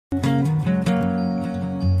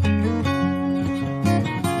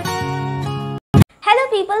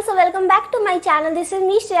people, so welcome back to my channel. This is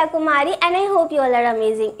me Shreya Kumari and I hope you all are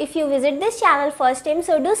amazing. If you visit this channel first time,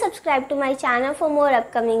 so do subscribe to my channel for more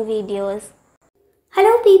upcoming videos.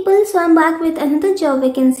 Hello people, so I'm back with another job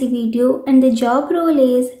vacancy video and the job role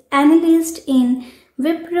is Analyst in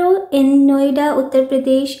Wipro in Noida, Uttar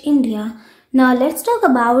Pradesh, India. Now let's talk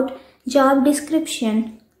about job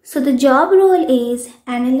description. So the job role is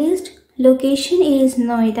Analyst, location is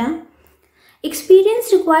Noida.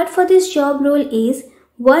 Experience required for this job role is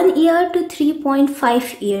 1 year to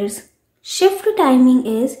 3.5 years. Shift timing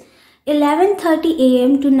is 11:30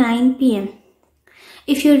 am to 9 pm.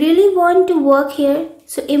 If you really want to work here,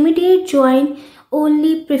 so immediate join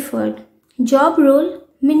only preferred. Job role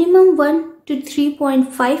minimum 1 to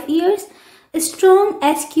 3.5 years. Strong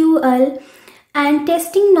SQL and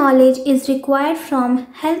testing knowledge is required from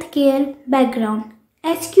healthcare background.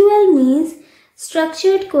 SQL means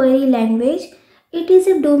Structured Query Language. It is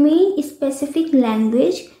a domain-specific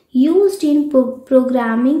language used in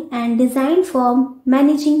programming and designed for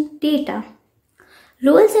managing data.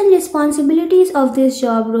 Roles and responsibilities of this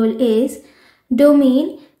job role is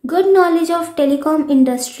domain, good knowledge of telecom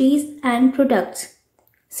industries and products.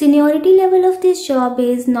 Seniority level of this job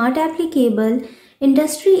is not applicable.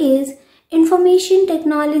 Industry is information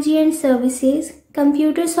technology and services,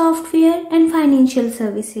 computer software and financial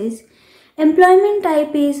services. Employment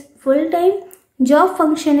type is full-time. Job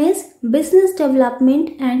function is business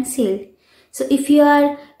development and sale. So if you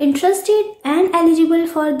are interested and eligible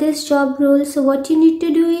for this job role, so what you need to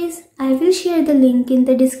do is I will share the link in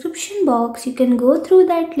the description box. You can go through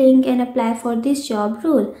that link and apply for this job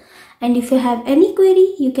role. And if you have any query,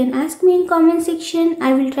 you can ask me in comment section.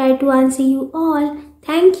 I will try to answer you all.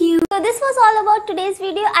 Thank you. So this was all about today's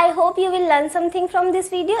video. I hope you will learn something from this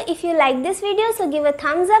video. If you like this video, so give a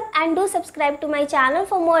thumbs up and do subscribe to my channel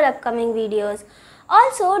for more upcoming videos.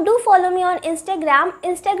 Also, do follow me on Instagram.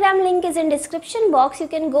 Instagram link is in description box. You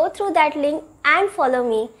can go through that link and follow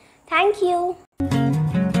me. Thank you.